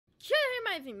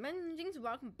my name is Jinx.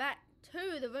 Welcome back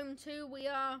to the room 2. We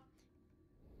are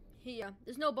here.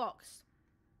 There's no box.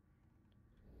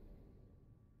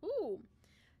 Ooh.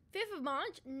 5th of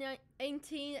March,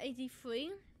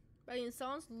 1883. Brilliant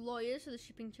songs, lawyers for the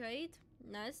shipping trade.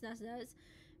 Nice, nice, nice.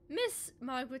 Miss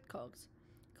Margaret Cox.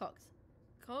 Cog?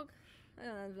 I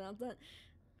don't know that.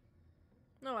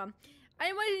 No, I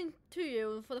am waiting to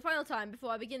you for the final time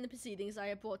before I begin the proceedings I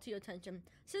have brought to your attention.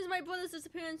 Since my brother's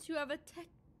disappearance, you have attached.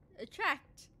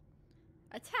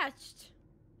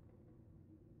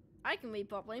 I can read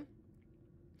properly.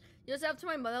 Yourself to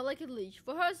my mother like a leash.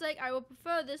 For her sake, I will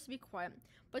prefer this to be quiet.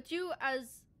 But you,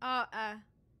 as are a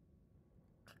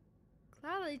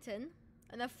Clariton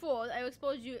and a fraud, I will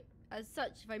expose you as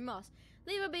such if I must.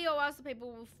 Leave her be, or else the paper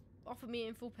will offer me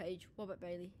in full page. Robert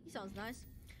Bailey. He sounds nice.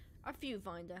 A few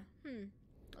finder.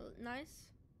 Nice.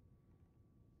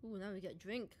 Ooh, now we get a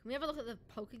drink. Can we have a look at the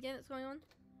poker game that's going on?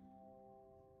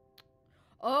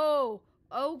 Oh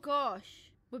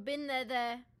gosh. We've been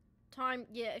there. Time,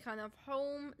 yeah, kind of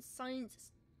home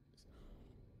science.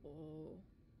 Oh.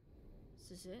 Is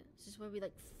this it? Is this where we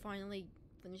like finally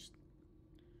finished?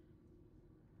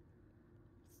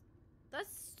 That's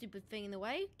a stupid thing in the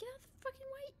way. Get out of the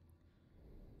fucking way.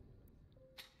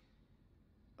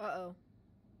 Uh-oh.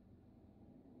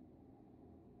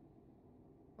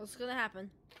 What's gonna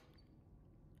happen?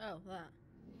 Oh, that.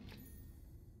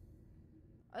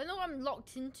 I don't know what I'm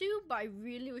locked into, but I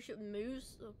really wish it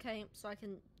moves. Okay, so I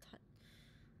can...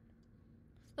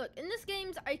 Look, in this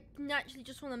game, I naturally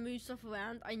just want to move stuff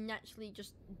around. I naturally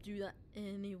just do that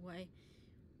anyway.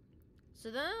 So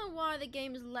I don't know why the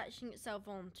game is latching itself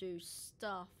onto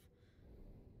stuff.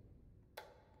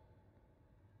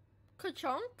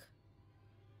 Ka-chunk?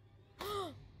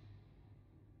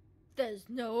 There's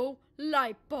no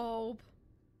light bulb.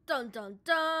 Dun dun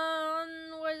dun.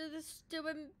 Where did this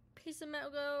stupid piece of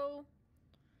metal go?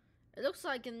 It looks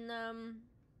like an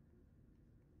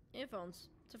earphones,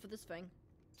 except for this thing.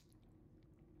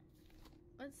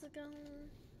 Where's it going?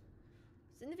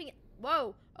 Is anything?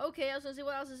 Whoa. Okay, I was gonna see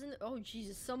what else is in. Oh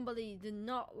Jesus! Somebody did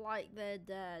not like their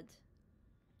dad.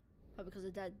 Probably because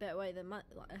their dad better away than my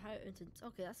inheritance.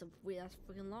 Okay, that's a weird ass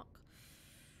freaking lock.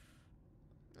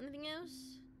 Anything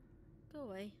else? Go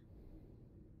away.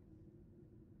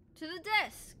 To the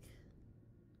desk.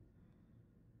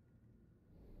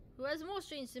 Who has more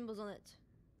strange symbols on it?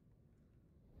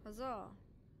 Huzzah.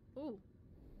 Ooh.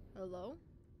 Hello.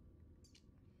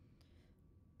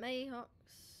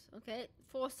 Mayhawks. Okay.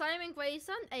 For Simon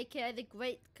Grayson, aka the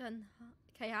Great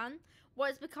Kahan, what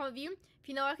has become of you? If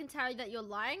you know, I can tell you that you're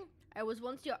lying. I was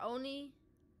once the only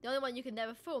one you could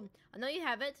never fool. I know you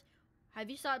have it. Have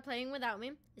you started playing without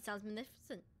me? It sounds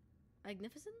magnificent.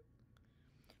 Magnificent?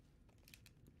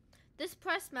 This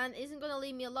press man isn't gonna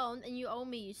leave me alone, and you owe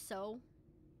me, you so.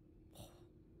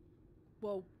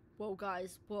 Whoa, whoa,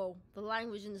 guys, whoa. The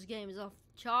language in this game is off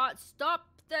charts. Stop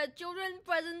the children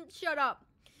present. Shut up.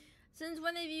 Since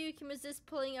when of you can resist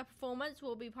pulling a performance,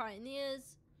 we'll be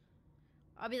pioneers.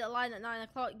 I'll be at line at 9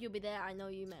 o'clock. You'll be there. I know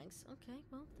you, Max. Okay,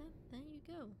 well, there you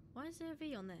go. Why is there a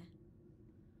V on there?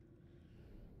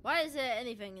 Why is there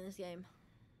anything in this game?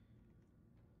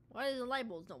 Why does the light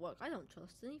bulbs not work? I don't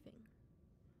trust anything.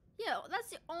 Yeah, that's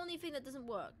the only thing that doesn't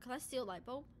work. Can I steal a light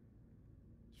bulb?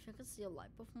 Do you think I can steal a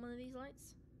light bulb from one of these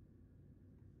lights?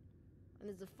 And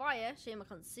there's a fire. Shame I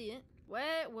can't see it.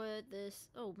 Where would this...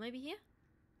 Oh, maybe here?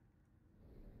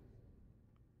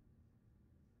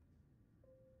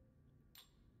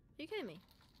 Are you kidding me?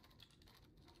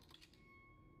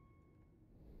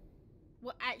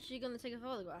 We're actually going to take a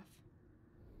photograph.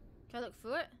 Can I look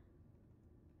through it?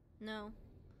 No.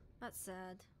 That's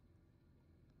sad.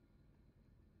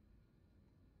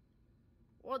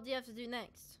 What do you have to do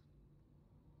next?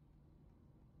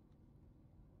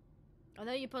 I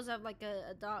know you're supposed to have like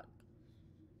a dark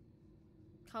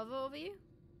cover over you.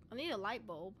 I need a light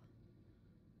bulb.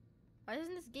 Why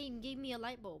doesn't this game give me a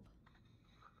light bulb?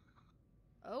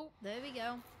 Oh, there we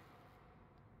go.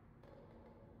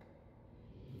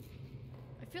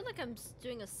 I feel like I'm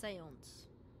doing a seance.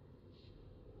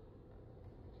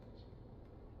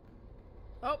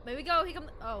 Oh, there we go. Here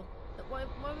comes. Oh, what?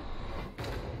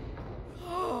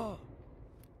 Oh,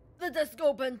 the desk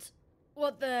opened.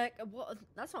 What the heck? What?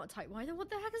 That's not a typewriter.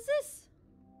 What the heck is this?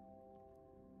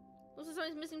 Also,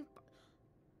 something's missing.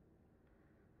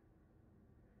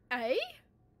 Eh?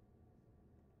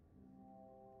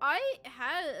 I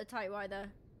had a typewriter.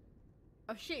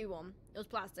 A shitty one. It was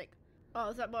plastic. Oh,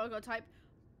 is that what I got to type?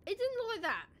 It didn't look like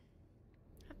that.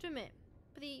 I have to admit.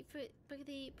 Pretty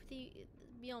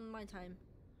beyond my time.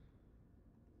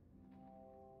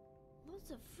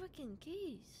 Lots of freaking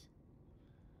keys.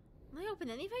 Can I open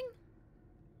anything?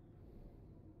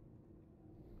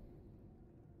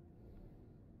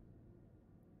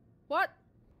 What?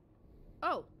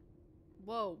 Oh.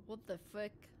 Whoa, what the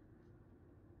frick?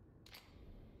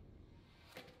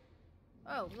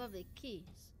 Oh, lovely. Key.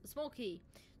 A small key.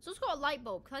 So it's got a light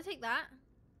bulb. Can I take that?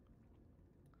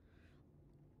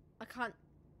 I can't.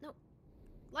 No.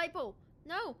 Light bulb.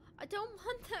 No, I don't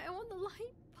want that. I want the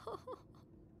light bulb.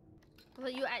 Well,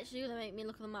 you're actually gonna make me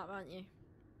look at the map, aren't you?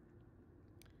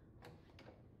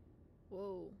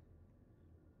 Whoa.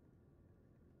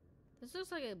 This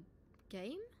looks like a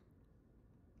game?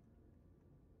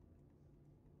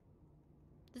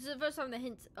 This is the first time the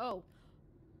hints. Oh.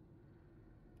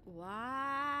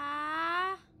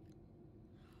 Wow.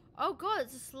 Oh god,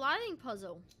 it's a sliding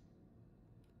puzzle.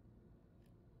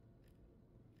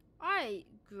 I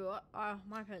grew up.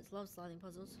 My parents love sliding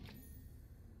puzzles.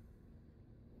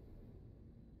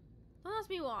 Don't ask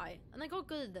me why. And I got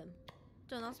good at them.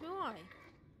 Don't ask me why.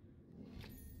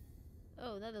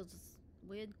 Oh, that was just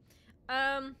weird.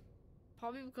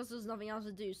 Probably because there's nothing else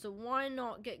to do. So why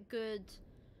not get good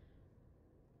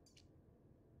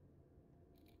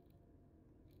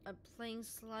at playing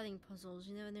sliding puzzles?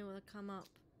 You never know when they come up.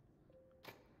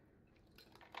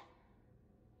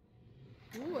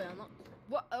 Ooh, I'm not.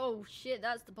 What? Oh shit!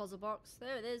 That's the puzzle box.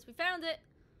 There it is. We found it.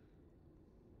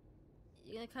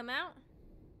 You gonna come out?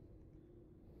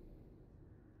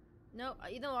 No.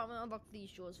 You know what? I'm gonna unlock these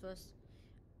drawers first.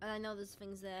 And I know there's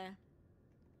things there.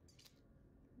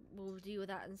 We'll deal with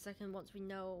that in a second once we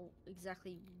know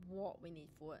exactly what we need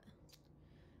for it.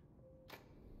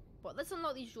 But let's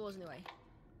unlock these drawers anyway.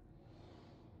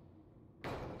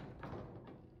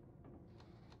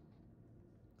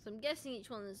 So I'm guessing each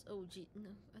one is. Oh gee, no.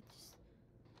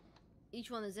 Each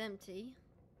one is empty.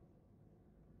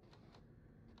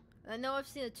 I know I've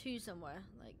seen a 2 somewhere,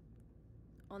 like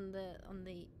on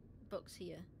the books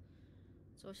here.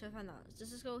 So I should find that. Does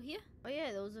this go here? Oh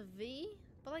yeah, there was a V.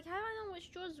 But like, how do I know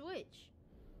which drawer is which?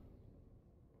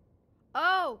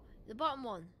 Oh, the bottom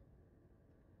one.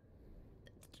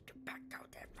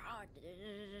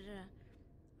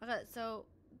 Okay, so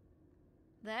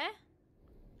there.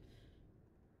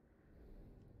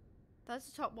 That's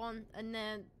the top one, and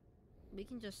then we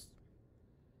can just.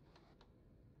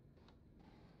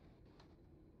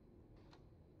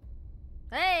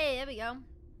 Hey, there we go.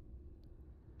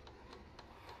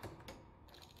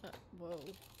 Whoa.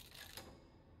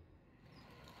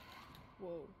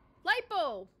 Whoa. Light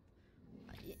bulb!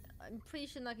 I'm pretty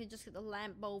sure I can just get the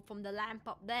lamp bulb from the lamp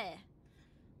up there.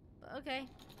 But okay.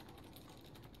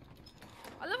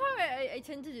 I love how I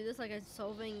tend to do this like I'm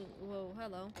solving. Whoa,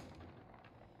 hello.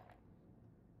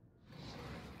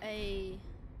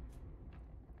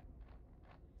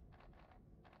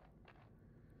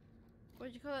 What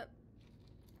do you call it?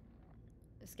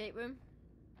 Escape room?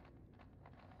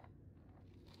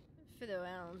 Fit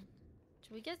around.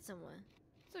 Should we get somewhere?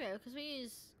 It's okay, because we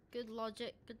use good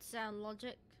logic, good sound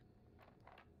logic.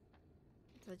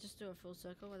 Did I just do a full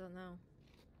circle? I don't know.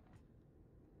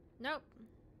 Nope.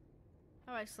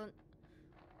 Oh, excellent.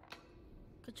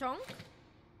 Ka-chonk?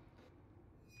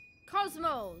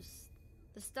 Cosmos!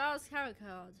 The Stars Tarot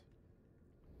card.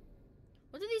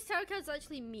 What do these tarot cards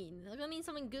actually mean? They're gonna mean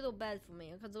something good or bad for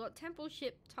me. Because I've got temple,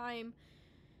 ship, time,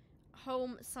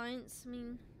 home, science. I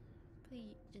mean,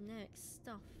 pretty generic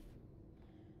stuff.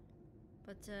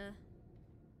 But,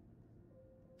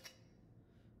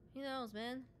 who knows,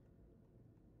 man?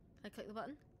 Can I click the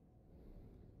button?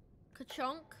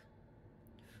 Ka-chonk.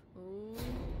 Ooh.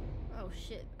 Oh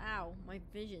shit. Ow. My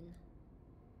vision.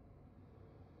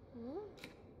 Ooh.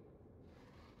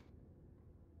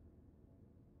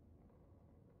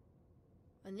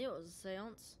 I knew it was a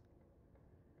seance.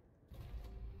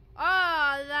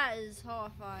 Ah, that is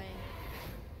horrifying.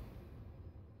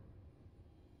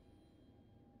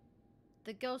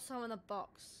 The ghost home in a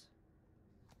box.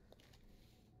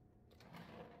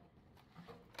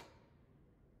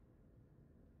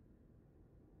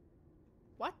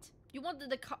 What? You wanted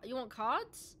the you want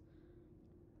cards?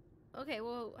 Okay,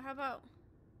 well, how about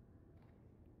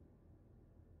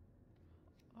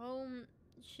home,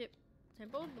 ship,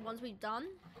 temple? The ones we've done?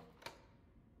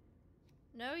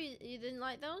 No, you didn't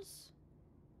like those?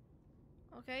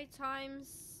 Okay,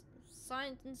 times,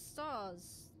 science and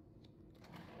stars.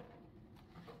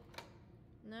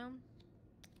 No?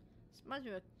 This reminds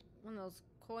me of one of those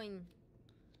coin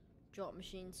drop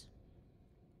machines.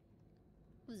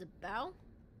 What is it, bell?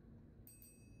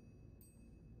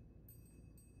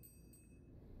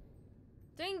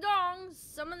 Ding dong!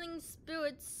 Summoning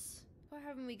spirits. What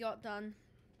haven't we got done?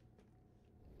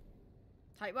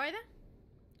 Typewriter?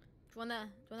 Do you wanna,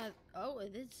 oh,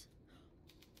 it is.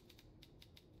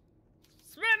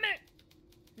 Slam it!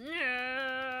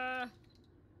 Yeah.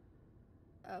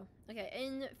 Oh, Okay,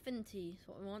 infinity is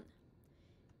what we want.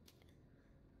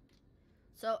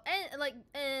 So,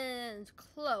 and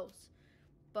close.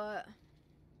 But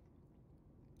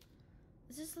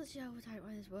is this legit how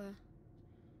typewriters were?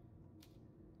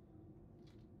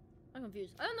 I'm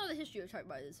confused. I don't know the history of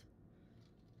typewriters.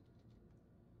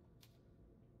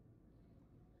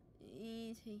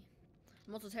 E.T.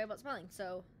 I'm also terrible at spelling,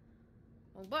 so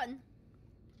wrong button.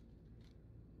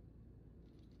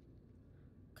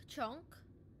 Ka-chunk.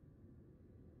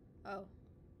 Oh.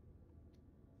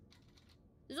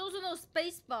 There's also no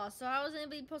space bar, so how is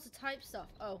anybody supposed to type stuff?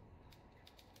 Oh.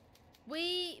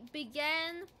 We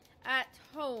began at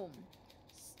home,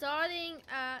 starting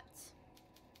at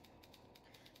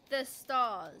the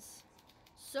stars.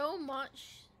 So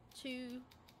much to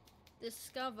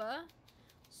discover,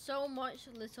 so much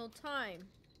little time.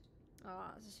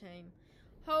 Ah, that's a shame.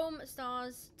 Home,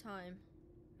 stars, time.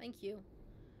 Thank you.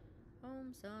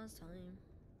 Home, stars, time.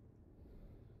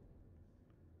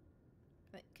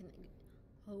 Wait, can it...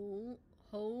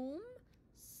 Home,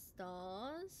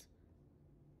 stars,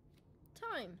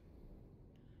 time.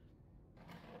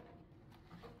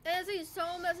 There's a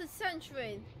so much a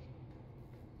century.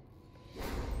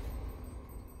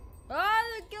 Ah,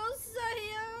 the ghosts are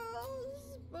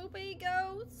here. Spoopy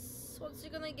ghosts. What's he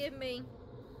gonna give me?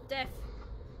 Death.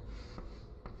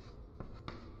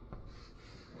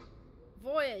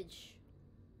 Voyage.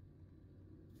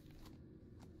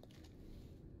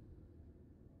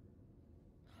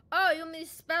 Oh, you want me to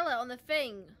spell it on the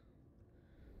thing?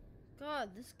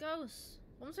 God, this ghost.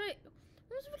 I'm sorry.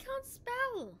 We can't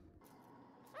spell.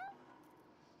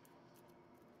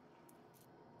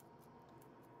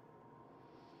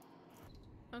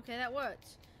 Okay, that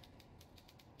worked.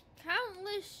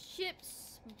 Countless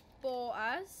ships bore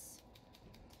us,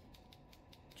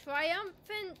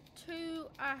 triumphant to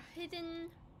a hidden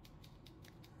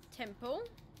temple.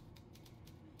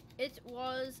 It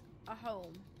was a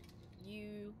home.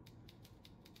 You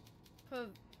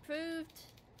proved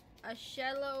a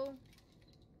shallow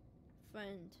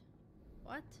friend.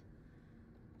 What?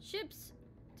 Ships,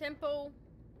 temple,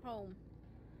 home.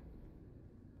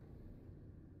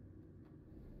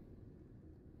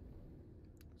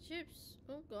 Ships,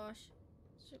 oh gosh.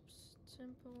 Ships,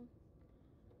 temple,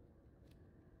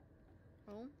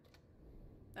 home.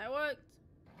 That worked.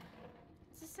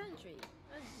 It's a century.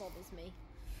 That bothers me.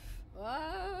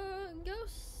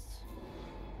 Ghost.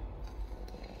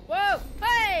 Whoa!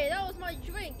 Hey! That was my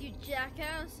drink, you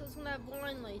jackass! I was gonna have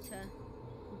wine later.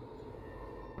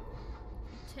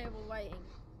 Terrible writing.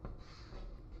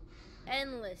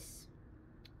 Endless.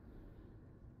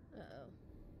 Uh-oh.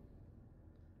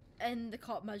 And the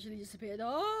cop magically disappeared.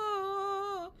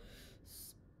 Oh!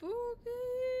 Spooky!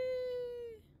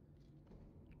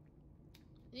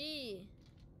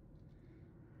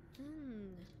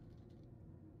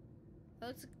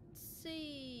 Let's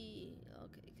see.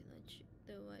 Okay, can I check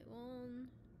the right one?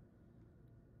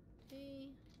 Okay.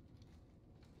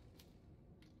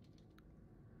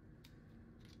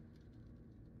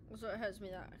 Also, it hurts me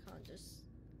that I can't just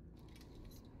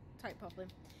type properly.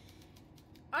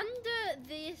 Under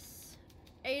this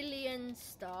alien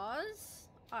stars,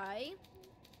 I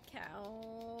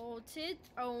counted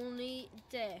only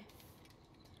death.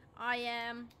 I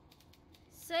am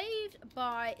saved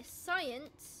by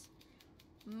science,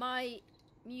 my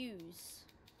muse.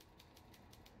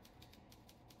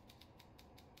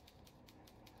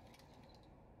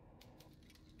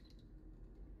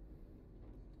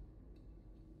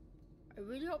 I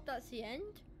really hope that's the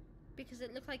end, because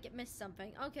it looked like it missed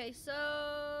something. Okay,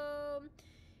 so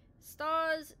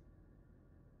stars,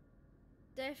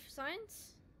 death,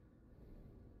 science.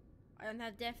 I don't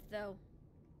have death though.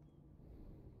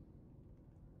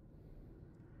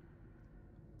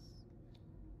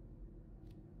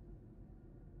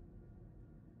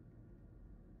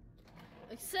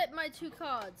 Except my 2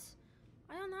 cards.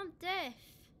 I don't have death.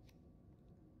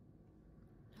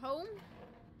 Home.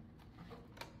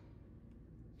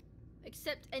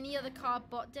 Except any other card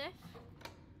but death.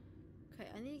 Okay,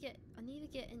 I need to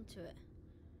get into it.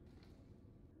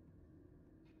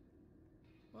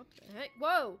 What the heck?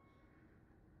 Whoa!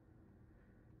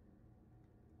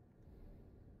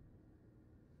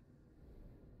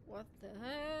 What the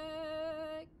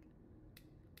heck?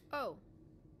 Oh.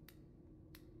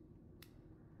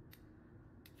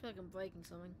 I feel like I'm breaking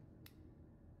something.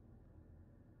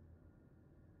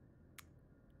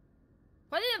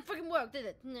 Why didn't it freaking work, did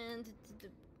it?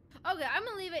 Okay, I'm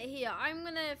gonna leave it here. I'm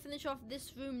gonna finish off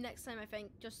this room next time, I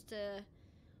think, just to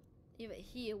leave it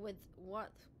here with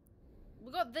what?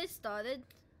 We got this started.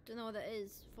 Don't know what that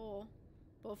is for.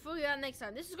 But we'll figure it out next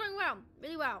time. This is going well.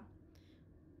 Really well.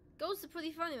 Ghosts are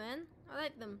pretty funny, man. I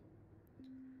like them.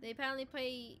 They apparently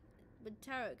play with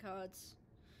tarot cards.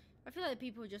 I feel like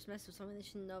people just mess with something they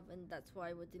shouldn't have, and that's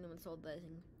why we're dealing with all that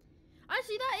thing.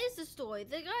 Actually, that is the story.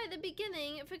 The guy at the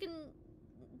beginning freaking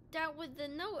dealt with the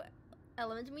no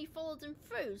element, and we followed him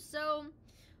through. So,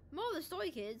 more of the story,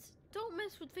 kids. Don't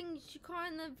mess with things you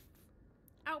kind of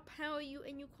outpower you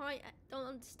and you quite don't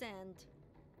understand.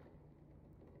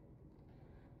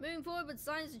 Moving forward with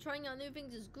science and trying out new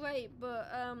things is great, but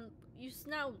you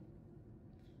now,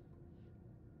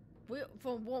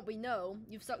 from what we know,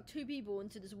 you've sucked 2 people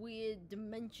into this weird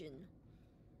dimension.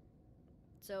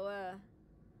 So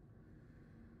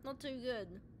not too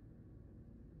good.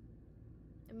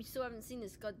 And we still haven't seen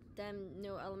this goddamn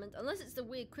new element, unless it's the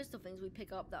weird crystal things we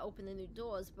pick up that open the new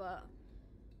doors. But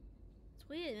it's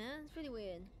weird, man. It's really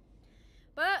weird.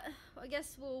 But I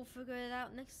guess we'll figure it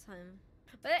out next time.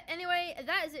 But anyway,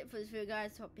 that is it for this video,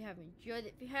 guys. Hope you have enjoyed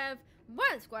it. If you have, why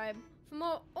not subscribe for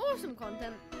more awesome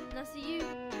content, and I'll see you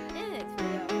in the next video.